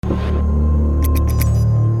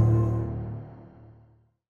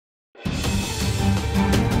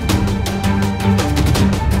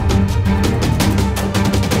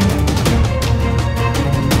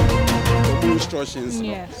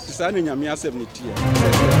Sani nyame asem ni tie.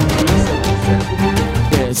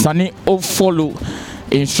 Sani o follow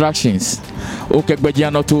instructions. Okay, but you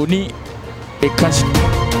are not only a cash.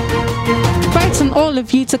 Inviting all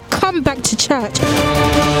of you to come back to church,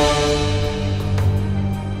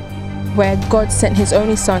 where God sent His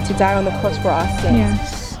only Son to die on the cross for our sins.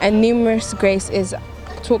 Yes. And numerous grace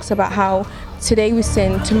talks about how today we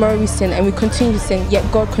sin, tomorrow we sin, and we continue to sin, yet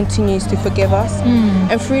God continues to forgive us.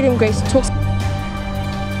 And freedom grace talks.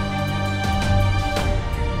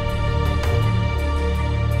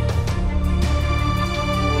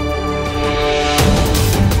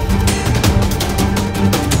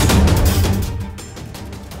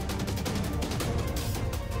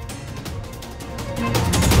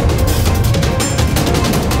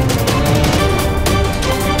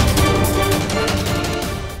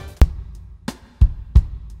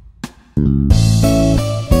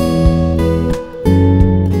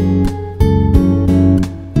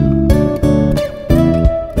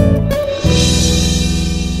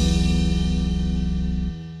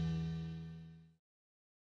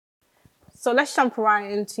 So let's jump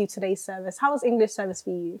right into today's service. How was English service for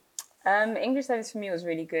you? English service for me was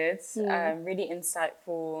really good, really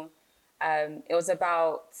insightful. It was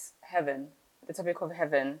about heaven, the topic of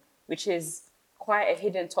heaven, which is quite a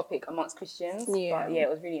hidden topic amongst Christians. Yeah. But yeah, it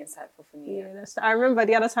was really insightful for me. Yeah, I remember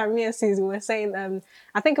the other time me and Susie were saying,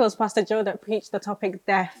 I think it was Pastor Joe that preached the topic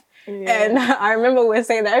death. Yeah. And I remember we were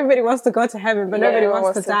saying that everybody wants to go to heaven, but nobody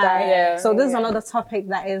wants to die. Yeah. So this is another topic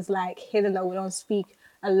that is like hidden that we don't speak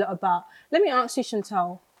a lot about. Let me ask you,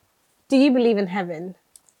 Chantal, do you believe in heaven?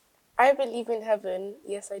 I believe in heaven.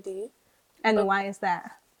 Yes, I do. And why is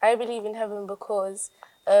that? I believe in heaven because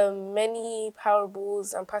many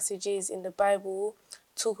parables and passages in the Bible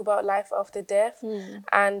talk about life after death,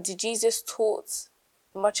 and Jesus taught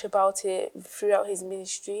much about it throughout his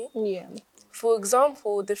ministry. Yeah. For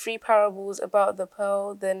example, the 3 parables about the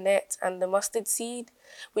pearl, the net, and the mustard seed,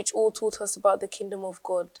 which all taught us about the kingdom of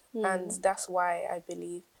God, and that's why I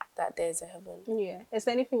believe that there's a heaven. Yeah. Is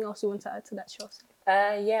there anything else you want to add to that, Chelsea?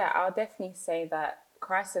 Yeah, I'll definitely say that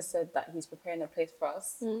Christ has said that he's preparing a place for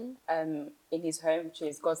us in his home, which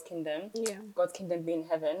is God's kingdom. Yeah. God's kingdom being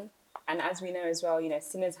heaven. And as we know as well,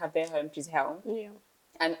 sinners have their home, which is hell. Yeah.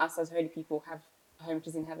 And us as holy people have a home, which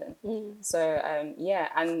is in heaven. So, yeah.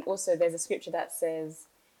 And also there's a scripture that says,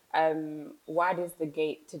 wide is the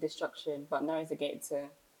gate to destruction, but narrow is the gate to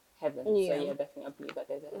heaven. Yeah. So, yeah, definitely I believe that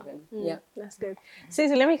there's a heaven. Yeah. That's good.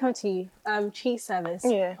 Susie, let me come to you. Chief service,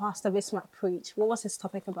 Yeah. Pastor Bismarck preached. What was his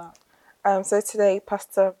topic about? So today,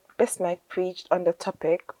 Pastor Bismarck preached on the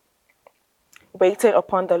topic, waiting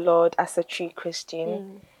upon the Lord as a true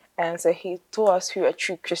Christian. And so he told us who a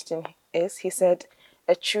true Christian is. He said,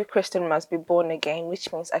 a true Christian must be born again,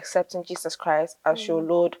 which means accepting Jesus Christ as your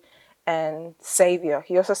Lord and Savior.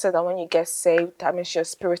 He also said that when you get saved, that means your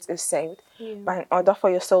spirit is saved. But in order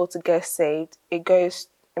for your soul to get saved, it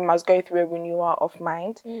must go through a renewal of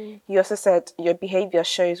mind. He also said your behavior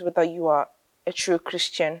shows whether you are a true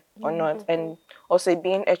Christian or not. And also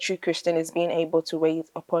being a true Christian is being able to wait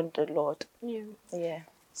upon the Lord. Yeah.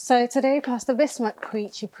 So today, Pastor Bismarck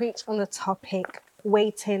preached. He preached on the topic,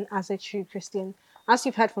 waiting as a true Christian. As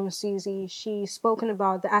you've heard from Susie, she's spoken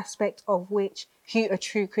about the aspect of which who a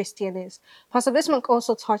true Christian is. Pastor Bismarck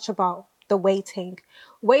also touched about the waiting.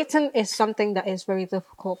 Waiting is something that is very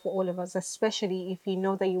difficult for all of us, especially if you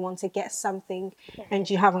know that you want to get something and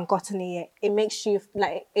you haven't gotten it yet. It makes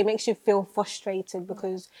you feel frustrated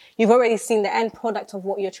because you've already seen the end product of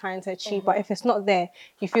what you're trying to achieve. But if it's not there,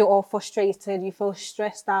 you feel all frustrated, you feel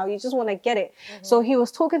stressed out, you just want to get it. So he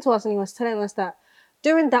was talking to us and he was telling us that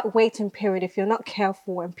during that waiting period, if you're not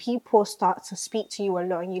careful and people start to speak to you a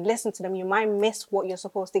lot and you listen to them, you might miss what you're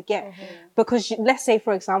supposed to get. Because let's say,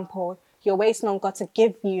 for example, you're waiting on God to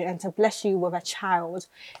give you and to bless you with a child.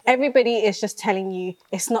 Everybody is just telling you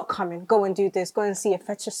it's not coming. Go and do this. Go and see a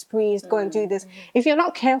fetch a sprees. Go and do this. If you're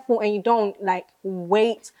not careful and you don't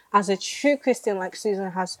wait as a true Christian, like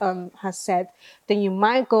Susan has said, then you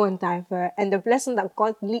might go and divert. And the blessing that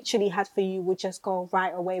God literally had for you would just go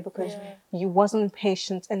right away because you wasn't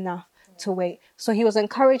patient enough to wait. So he was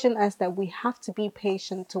encouraging us that we have to be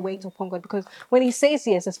patient to wait upon God, because when he says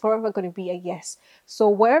yes, it's forever going to be a yes. So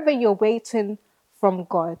wherever you're waiting from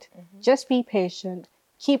God, just be patient,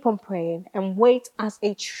 keep on praying and wait as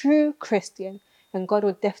a true Christian, and God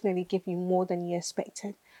will definitely give you more than you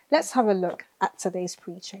expected. Let's have a look at today's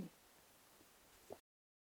preaching.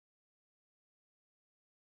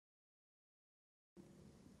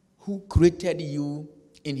 Who created you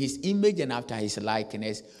in his image and after his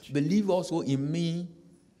likeness, believe also in me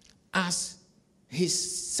as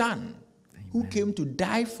his son, who came to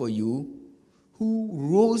die for you, who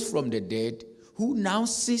rose from the dead, who now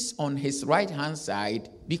sits on his right hand side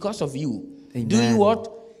because of you. Amen. Doing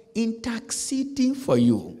what? Interceding for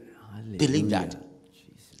you. Hallelujah. Believe that.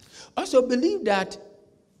 Jesus. Also believe that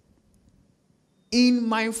in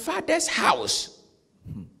my Father's house,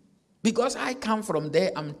 because I come from there,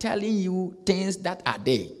 I'm telling you things that are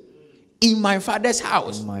there. In my Father's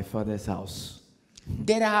house, In my Father's house.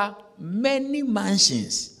 there are many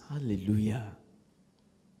mansions. Hallelujah.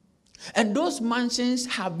 And those mansions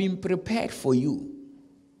have been prepared for you.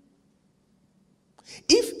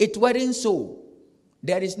 If it weren't so,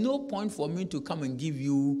 there is no point for me to come and give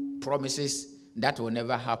you promises that will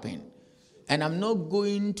never happen. And I'm not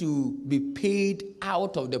going to be paid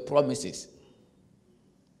out of the promises.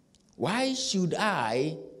 Why should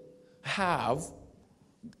I have,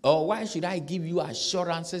 or why should I give you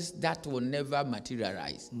assurances that will never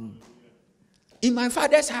materialize? In my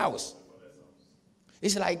Father's house,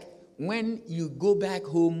 it's like when you go back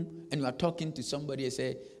home and you are talking to somebody and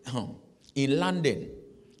say, in London,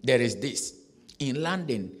 there is this. In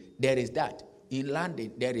London, there is that. In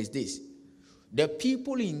London, there is this. The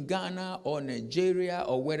people in Ghana or Nigeria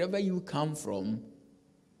or wherever you come from,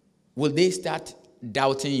 will they start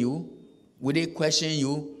doubting you? Will they question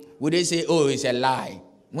you? Will they say, oh, it's a lie,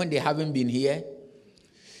 when they haven't been here?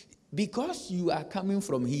 Because you are coming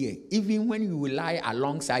from here, even when you will lie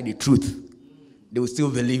alongside the truth, they will still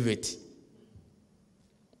believe it.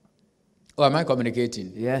 Oh, am I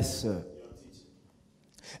communicating? Yes, sir.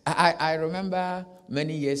 I remember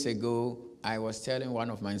many years ago, I was telling one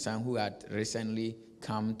of my sons who had recently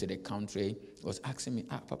come to the country, was asking me,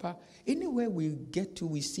 Papa, anywhere we get to,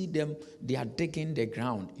 we see them, they are digging the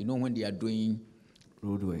ground. You know, when they are doing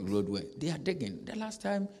roadway, they are digging. The last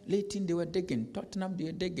time, Leighton, they were digging. Tottenham, they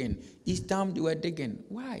were digging. East Ham, they were digging.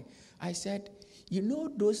 Why? I said, you know,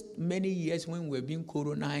 those many years when we were being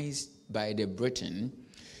colonized by the Britain,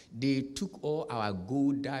 they took all our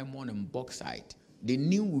gold, diamond, and bauxite. They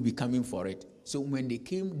knew we'd be coming for it. So when they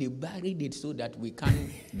came, they buried it so that we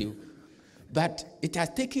can't do. But it has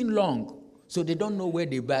taken long, so they don't know where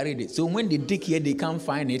they buried it. So when they dig here, they can't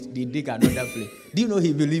find it, they dig another place. Do you know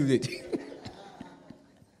he believed it?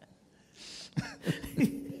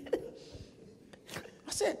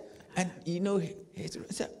 I said, and you know, he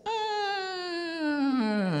said,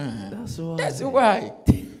 that's why.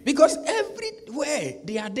 Because everywhere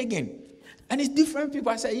they are digging. And it's different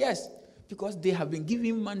people. I said, yes. Because they have been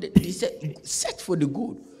given mandate. They said, search for the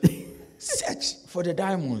gold. Search for the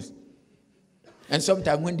diamonds. And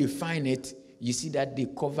sometimes when they find it, you see that they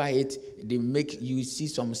cover it. They make you see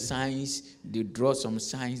some signs. They draw some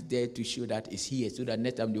signs there to show that it's here. So that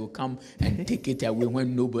next time they will come and take it away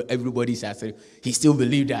when everybody's asking. He still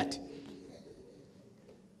believes that.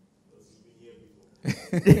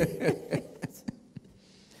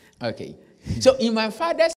 Okay. So in my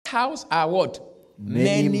Father's house are what?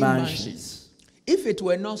 Many mansions. If it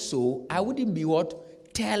were not so, I wouldn't be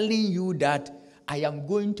what? Telling you that I am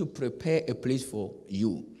going to prepare a place for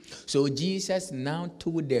you. So Jesus now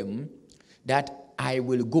told them that I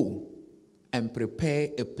will go and prepare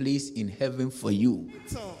a place in heaven for you.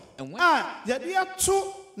 And when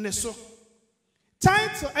title a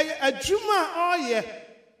juma oh yeah.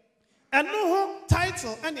 And no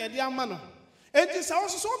title and the amano. It is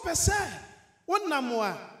also so per se. One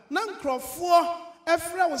namoa, nan crofo,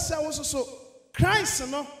 Ephra was so Christ,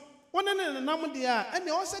 no one and a number there, and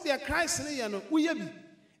they also their Christ in the we be.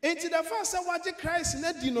 Ain't the first watch Christ in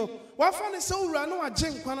that dino. What fun is so run or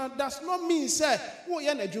jink does not mean, say, oh,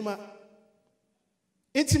 yana juma.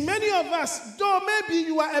 It's many of us, though maybe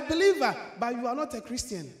you are a believer, but you are not a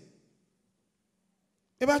Christian.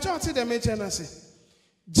 If I try to see the mention, I say,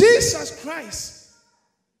 Jesus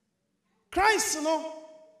Christ, you know,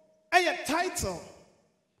 a title.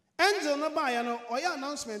 Angel no buy no or your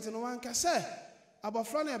announcement in one can say about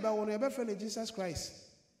friend about one of friend Jesus Christ.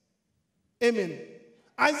 Amen.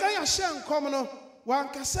 Isaiah Shan common one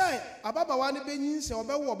can say about one benin say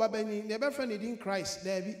about what babeni never friend in Christ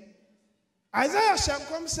there be. Isaiah Shan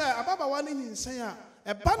come say about one in say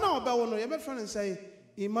a banner about one of your friend and say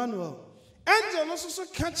Emmanuel. Angel also so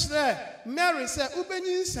catch there. Mary say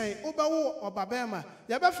ubenin say ubawo or babema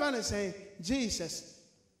your friend and say Jesus.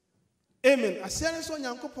 Amen. I said so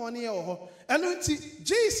Yankopon here or and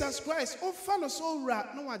Jesus Christ, oh follow so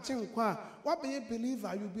rat, no what be a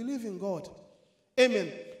believer? You believe in God.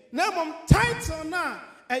 Amen. Now title now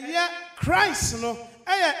a year Christ no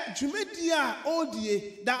a Jumedia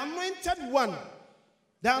odie, the anointed one.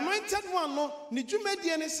 The anointed one no ni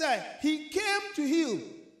Jumedia say he came to heal.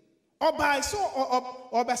 Or by so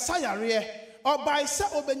or by sayare, or by sa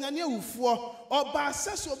obenyane ufuo, or by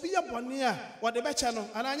sa so be a bonia, what the betchano,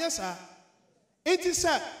 and answer. It is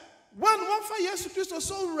a one for Yesu Christo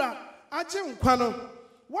so ra aje nkwa no.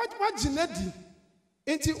 What jinedi?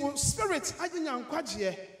 Into spirit ajinya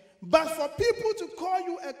nkwaje. But for people to call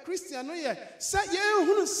you a Christian, no yeah, say yeah,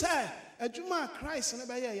 who say a Juma Christ and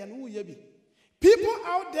yeah, no yebi. People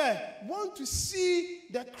out there want to see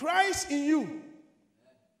the Christ in you.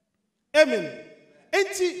 Amen.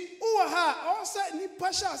 Enti uha also ni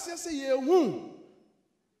pasha say ye who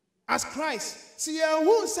as Christ. See ye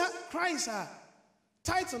who say Christ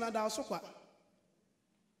title na da so kwa.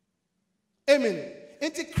 Amen.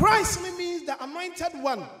 Enti Christ means the anointed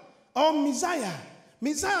one or Messiah.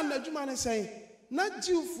 Messiah na juma say not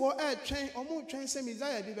due for a train or more train say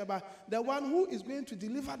Messiah be baba, the one who is going to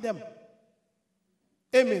deliver them.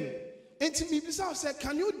 Amen. Enti me bisa say,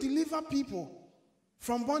 can you deliver people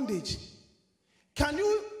from bondage? Can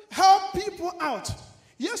you help people out?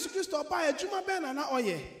 Yes, Christo by a juma ben na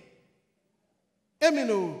oye.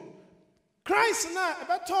 Amen. Christ na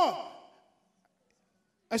beto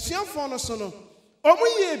asian for no so no. Omo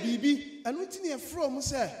ye bibi anu tini e from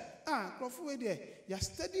say crofo we there. Ya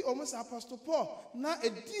study almost Apostle Paul. Na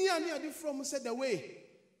ediani adi from said the way.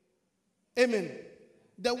 Amen.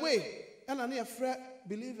 The way. And I friend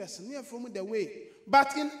believers near from the way.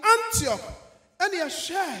 But in Antioch, and you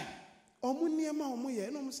share omuniama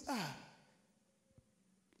omuye no mus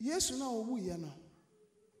yes no owu ye no.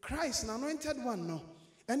 Christ an anointed one no.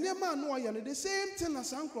 And your man no ye the same thing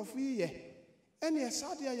as uncle for ye. And you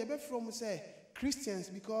sadia ye be from say Christians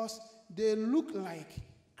because they look like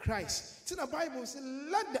Christ. See the Bible says,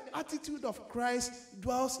 let the attitude of Christ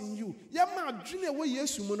dwells in you. Yama dream away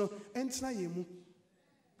yesu mono entina yemu.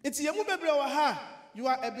 It's yemu bebre wa ha. You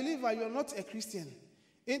are a believer, you are not a Christian.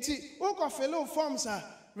 Enti oko fellow forms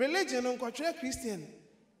religion on Christian.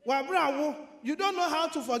 Wa bra you don't know how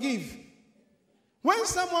to forgive. When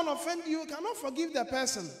someone offends you, you cannot forgive the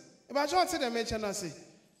person. If I try to the mention I say.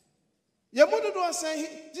 Yemu do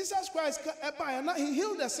say Jesus Christ he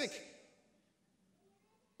healed the sick.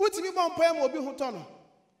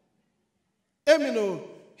 Amen.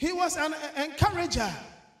 He was an encourager.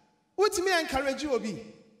 What me encourage you obi?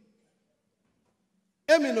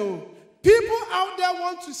 Amen. People out there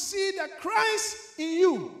want to see the Christ in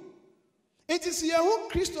you. It is Yahoo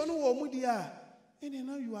Christo no womudia. And you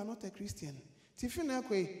know you are not a Christian. Tifina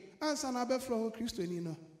kwe answer na be flow Christo ni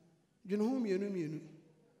no. You know whom you know.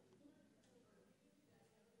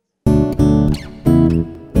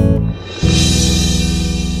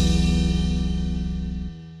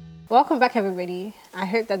 Welcome back, everybody. I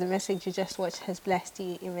hope that the message you just watched has blessed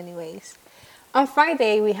you in many ways. On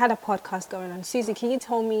Friday, we had a podcast going on. Susie, can you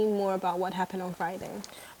tell me more about what happened on Friday?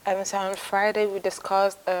 So on Friday, we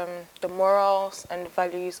discussed the morals and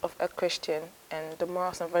values of a Christian and the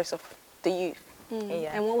morals and values of the youth.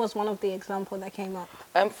 Yeah. And what was one of the examples that came up?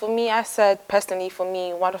 For me, I said personally, for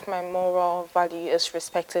me, one of my moral values is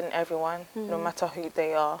respecting everyone, no matter who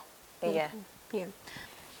they are. Yeah.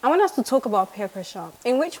 I want us to talk about peer pressure.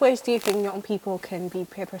 In which ways do you think young people can be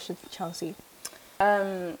peer pressured, Chelsea?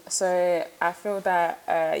 So I feel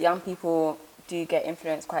that young people do get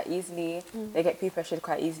influenced quite easily. They get peer pressured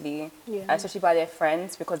quite easily, especially by their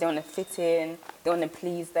friends because they want to fit in, they want to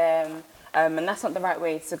please them. And that's not the right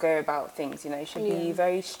way to go about things. You know, you should be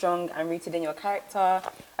very strong and rooted in your character,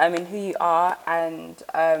 in who you are, and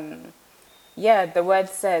the word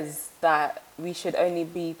says that we should only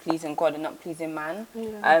be pleasing God and not pleasing man.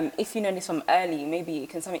 If you know this from early, maybe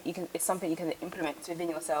it's something you can implement within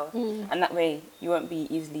yourself, and that way you won't be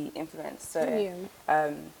easily influenced. So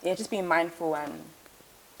just being mindful and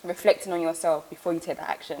reflecting on yourself before you take that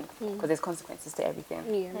action, because there's consequences to everything.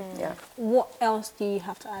 What else do you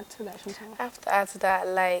have to add to that, Chantal? I have to add to that,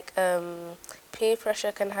 like, peer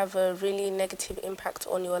pressure can have a really negative impact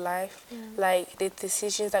on your life. Like, the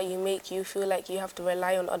decisions that you make, you feel like you have to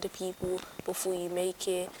rely on other people before you make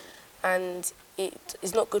it, and it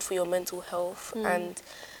is not good for your mental health. And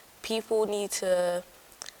people need to,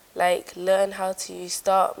 like, learn how to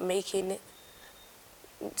stop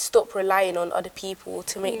relying on other people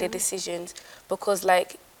to make their decisions, because,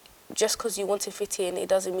 like, just because you want to fit in, it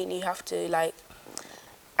doesn't mean you have to, like,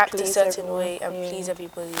 act a certain way and please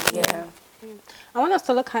everybody. I want us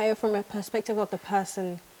to look at it from a perspective of the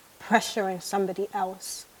person pressuring somebody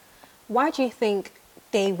else. Why do you think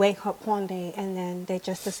they wake up one day and then they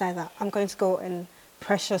just decide that I'm going to go and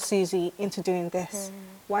pressure Susie into doing this?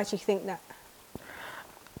 Why do you think that?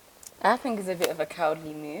 I think it's a bit of a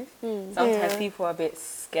cowardly move. Sometimes people are a bit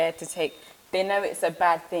scared to they know it's a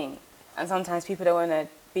bad thing, and sometimes people don't want to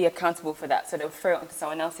be accountable for that, so they'll throw it onto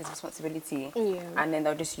someone else's responsibility, and then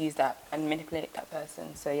they'll just use that and manipulate that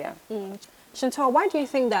person. So Chantal, why do you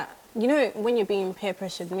think that, you know, when you're being peer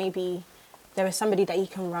pressured, maybe there is somebody that you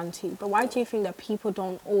can run to. But why do you think that people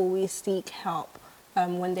don't always seek help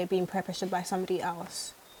when they're being pressured by somebody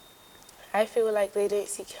else? I feel like they don't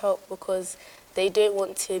seek help because they don't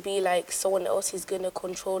want to be like someone else is going to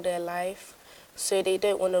control their life. So they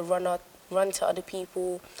don't want to run to other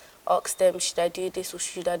people, ask them, should I do this or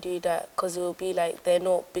should I do that? Because it will be like they're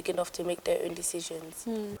not big enough to make their own decisions.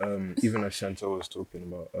 Even as Chantal was talking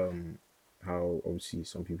about how obviously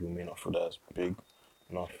some people may not feel that as big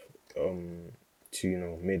enough to, you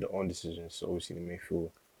know, make their own decisions. So obviously they may feel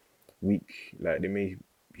weak, like they may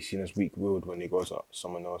be seen as weak-willed when they go to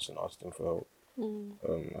someone else and ask them for help.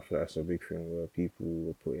 I feel that's a big thing where people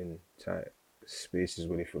were put in tight spaces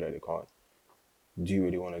where they feel like they can't do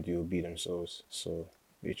what they want to do or be themselves. So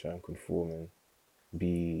they try and conform and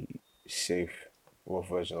be safe or a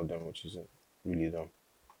version of them, which isn't really them.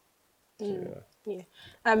 So,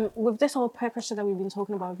 Yeah. With this whole pressure that we've been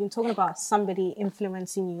talking about somebody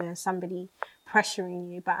influencing you and somebody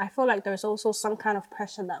pressuring you. But I feel like there's also some kind of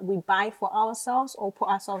pressure that we buy for ourselves or put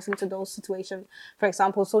ourselves into those situations. For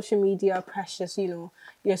example, social media pressures, you know,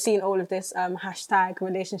 you're seeing all of this hashtag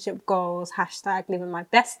relationship goals, hashtag living my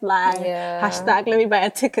best life, hashtag let me buy a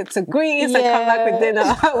ticket to Greece and come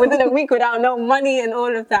back within a week without no money and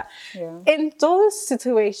all of that. Yeah. In those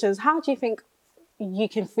situations, how do you think you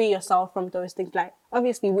can free yourself from those things? Like,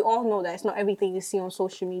 obviously, we all know that it's not everything you see on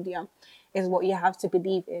social media is what you have to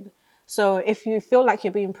believe in. So if you feel like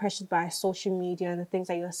you're being pressured by social media and the things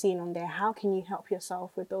that you're seeing on there, how can you help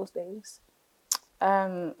yourself with those things?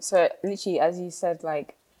 So literally, as you said,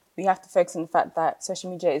 like, we have to focus on the fact that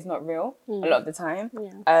social media is not real a lot of the time.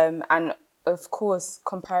 And of course,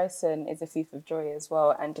 comparison is a thief of joy as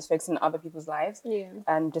well, and just focusing on other people's lives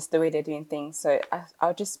and just the way they're doing things. So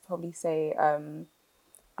I'll just probably say,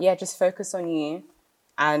 just focus on you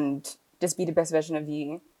and just be the best version of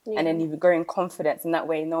you. And then you grow in confidence, and that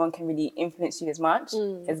way no one can really influence you as much.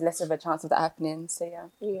 There's less of a chance of that happening. So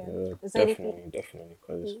definitely,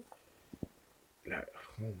 because like,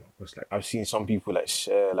 oh my gosh, like I've seen some people like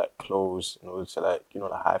share like clothes in order to like, you know,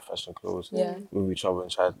 like high fashion clothes with each other and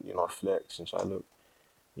try, you know, flex and try to look,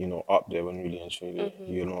 you know, up there when really and truly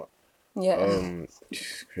you're not.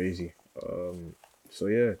 It's crazy. So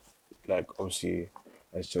yeah, like obviously,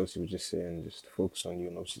 as Chelsea was just saying, just focus on you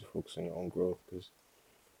and obviously focus on your own growth, because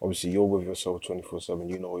obviously you're with yourself 24/7.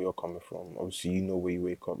 You know where you're coming from. Obviously you know where you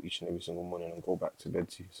wake up each and every single morning and go back to bed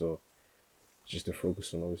to. So just to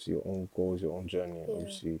focus on obviously your own goals, your own journey, and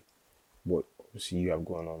obviously what obviously you have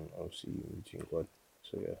going on, obviously between God.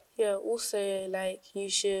 So yeah. Also like you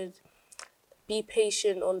should be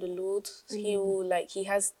patient on the Lord. He will he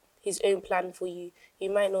has his own plan for you.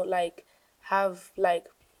 You might not have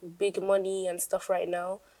big money and stuff right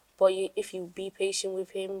now, but if you be patient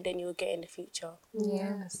with him, then you'll get in the future.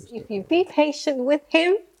 Yes. If you be patient with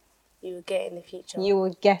him, you will get in the future. You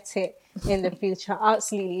will get it in the future.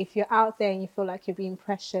 Absolutely. If you're out there and you feel like you're being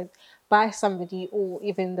pressured by somebody or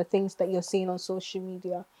even the things that you're seeing on social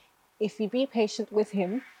media, if you be patient with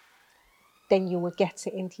him, then you will get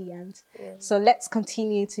it in the end. So let's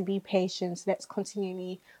continue to be patient. Let's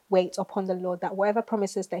continually wait upon the Lord, that whatever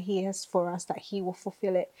promises that he has for us, that he will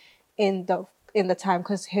fulfill it in the time,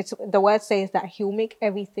 because the word says that he will make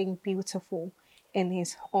everything beautiful in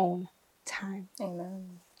his own time.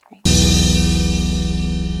 Amen.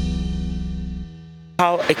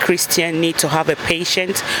 How a Christian need to have a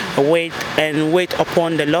patience, wait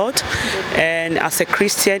upon the Lord. And as a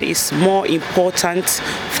Christian, it's more important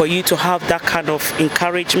for you to have that kind of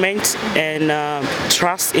encouragement and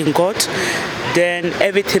trust in God. Then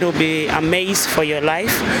everything will be amazed for your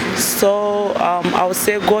life. So I would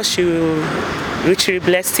say God should richly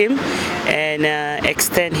bless him and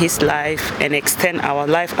extend his life and extend our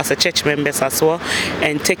life as a church members as well,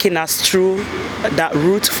 and taking us through that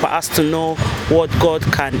route for us to know what God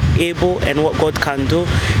can able and what God can do.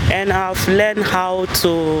 And I've learned how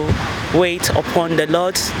to wait upon the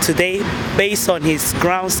Lord today based on his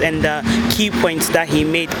grounds and the key points that he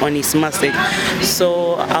made on his message.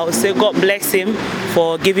 So I would say God bless him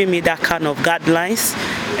for giving me that kind of guidelines,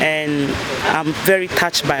 and I'm very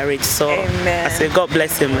touched by it. So Amen. I say God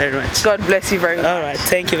bless him very much. God bless you very much. All right,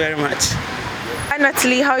 thank you very much. Hi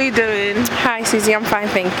Natalie, how are you doing? Hi Susie, I'm fine,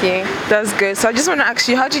 thank you. That's good. So I just want to ask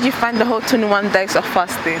you, how did you find the whole 21 days of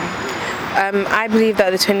fasting? I believe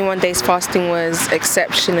that the 21 days fasting was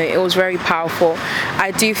exceptional. It was very powerful.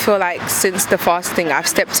 I do feel like since the fasting, I've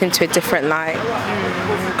stepped into a different light.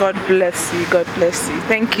 God bless you. God bless you.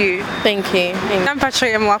 Thank you. Thank you.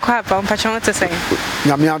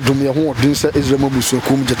 Nyame adom ye ho odin se Israel mabusu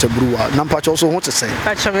kum jetebruwa na mpacho so ho tese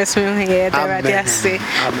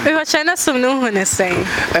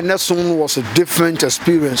and that song was a different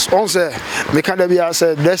experience on say me kind of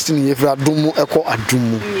say destiny if adum eko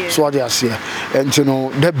adum so what they say and you know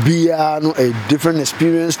that be no a different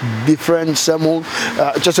experience, different sermon,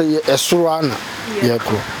 just a surana yeah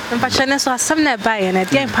cool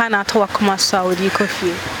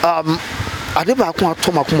ade ba ko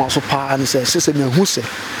atoma kuma so pa ne se se me hu se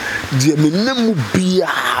de me namu bia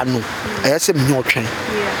no ayese me otwen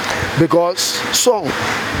because so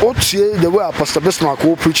otie the way Pastor Besma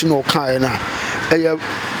ko preaching no kan na a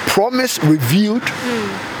promise revealed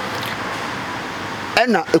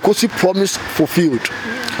and na ekosi promise fulfilled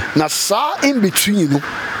na sa in between no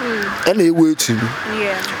and e waiting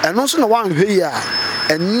and also na one hwe ya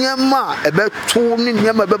enyema ebeto ne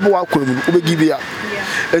nyema bebo akwam no give ya.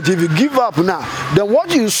 And if you give up now, then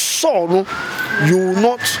what you saw, no, you will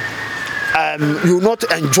not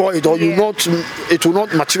enjoy it, or it will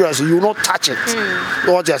not materialize. You will not touch it.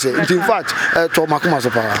 What I say? In fact, to makuma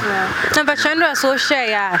sopa. Number Chandra so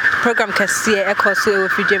share program kasi eko so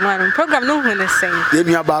refugee man program no one is saying.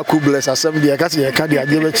 Yemi aba aku bless assembly. I can't say I can't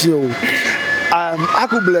give it you.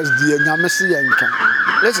 Aku bless the nyamesi yenka.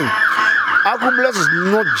 Listen, Aku bless is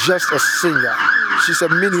not just a singer. She's a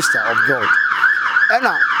minister of God. And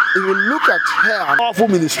if you look at her powerful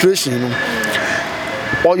ministration, you know,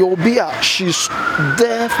 or you'll be she's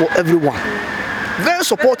there for everyone. Very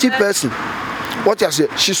supportive person. What you say?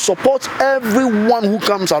 She supports everyone who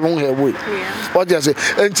comes along her way. What you say?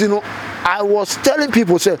 And you know, I was telling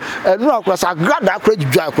people, say, no,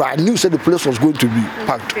 I knew said the place was going to be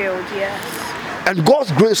packed. And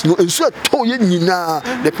God's grace, no, and so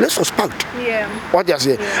the place was packed. What you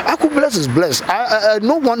say? Aku Bless is blessed.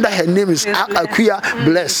 No wonder her name is Akuya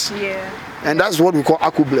Bless. And that's what we call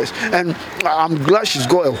Aku Bless. And I'm glad she's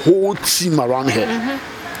got a whole team around her.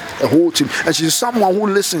 A whole team. And she's someone who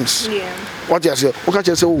listens. What you say?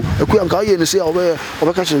 Okay, say, oh, Akuya say,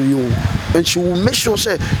 and she will make sure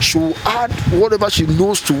say she will add whatever she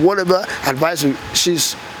knows to whatever advice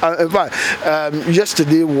she's.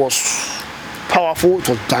 Yesterday was powerful, it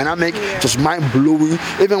was dynamic, it was mind-blowing.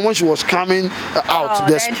 Even when she was coming out,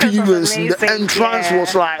 the experience, the entrance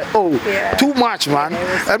was like, too much, man.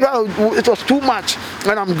 It was too much.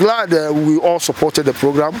 And I'm glad we all supported the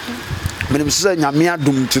program. This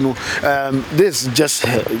is just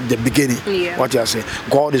the beginning. What you say?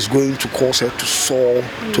 God is going to cause her to soar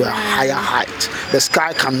to a higher height. The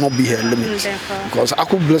sky cannot be her limit. Because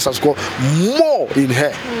Aku Bless has got more in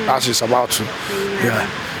her as she's about to.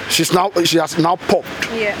 She has now popped.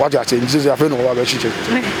 What you are saying? This is a friend of ours.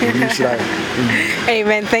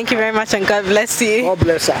 Amen. Thank you very much, and God bless you. God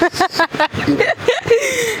bless us.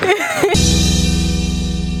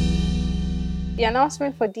 The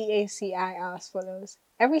announcement for DACI are as follows.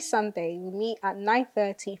 Every Sunday, we meet at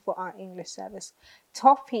 9:30 for our English service,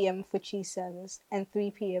 12 p.m. for Cheese service, and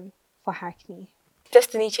 3 p.m. for Hackney.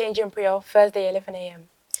 Destiny Changing Prayer, Thursday, 11 a.m.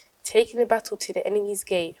 Taking the Battle to the Enemy's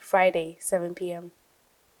Gate, Friday, 7 p.m.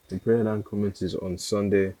 The prayer line commences on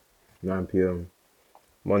Sunday, 9 p.m.,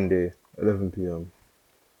 Monday, 11 p.m.,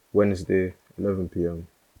 Wednesday, 11 p.m.,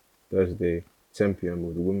 Thursday, 10 p.m.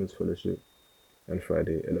 with the Women's Fellowship, and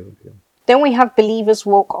Friday, 11 p.m. Then we have Believers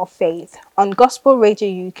Walk of Faith on Gospel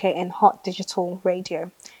Radio UK and Hot Digital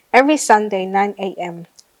Radio. Every Sunday, 9 a.m.,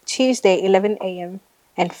 Tuesday, 11 a.m.,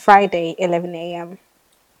 and Friday, 11 a.m.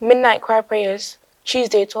 Midnight Cry Prayers,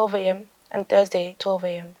 Tuesday, 12 a.m., and Thursday, 12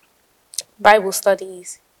 a.m. Bible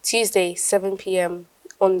Studies, Tuesday, 7 p.m.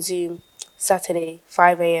 on Zoom, Saturday,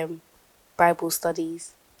 5 a.m. Bible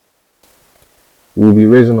Studies. We will be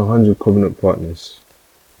raising 100 covenant partners.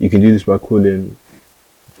 You can do this by calling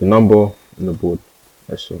the number on the board.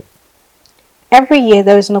 That's all. Every year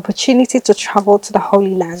there is an opportunity to travel to the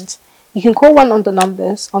Holy Land. You can call one of the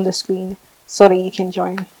numbers on the screen so that you can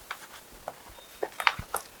join.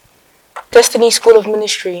 Destiny School of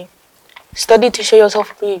Ministry. Study to show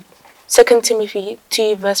yourself approved. 2 Timothy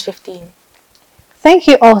 2 verse 15. Thank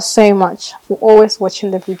you all so much for always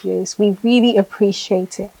watching the videos. We really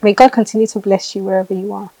appreciate it. May God continue to bless you wherever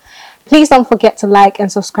you are. Please don't forget to like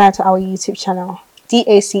and subscribe to our YouTube channel,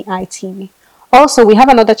 DACI TV. Also, we have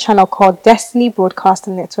another channel called Destiny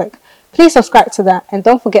Broadcasting Network. Please subscribe to that and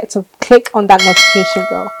don't forget to click on that notification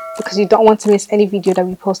bell because you don't want to miss any video that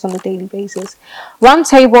we post on a daily basis.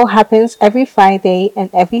 Roundtable happens every Friday and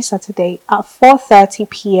every Saturday at 4:30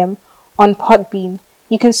 p.m. on Podbean.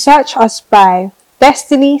 You can search us by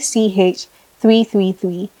Destiny CH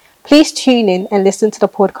 333. Please tune in and listen to the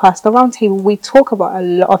podcast, The Roundtable. We talk about a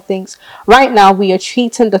lot of things. Right now, we are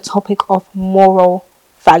treating the topic of moral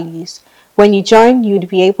values. When you join, you'd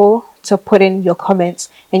be able to put in your comments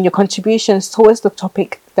and your contributions towards the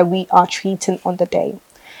topic that we are treating on the day.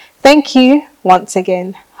 Thank you once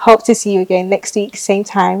again. Hope to see you again next week, same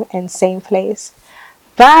time and same place.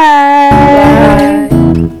 Bye.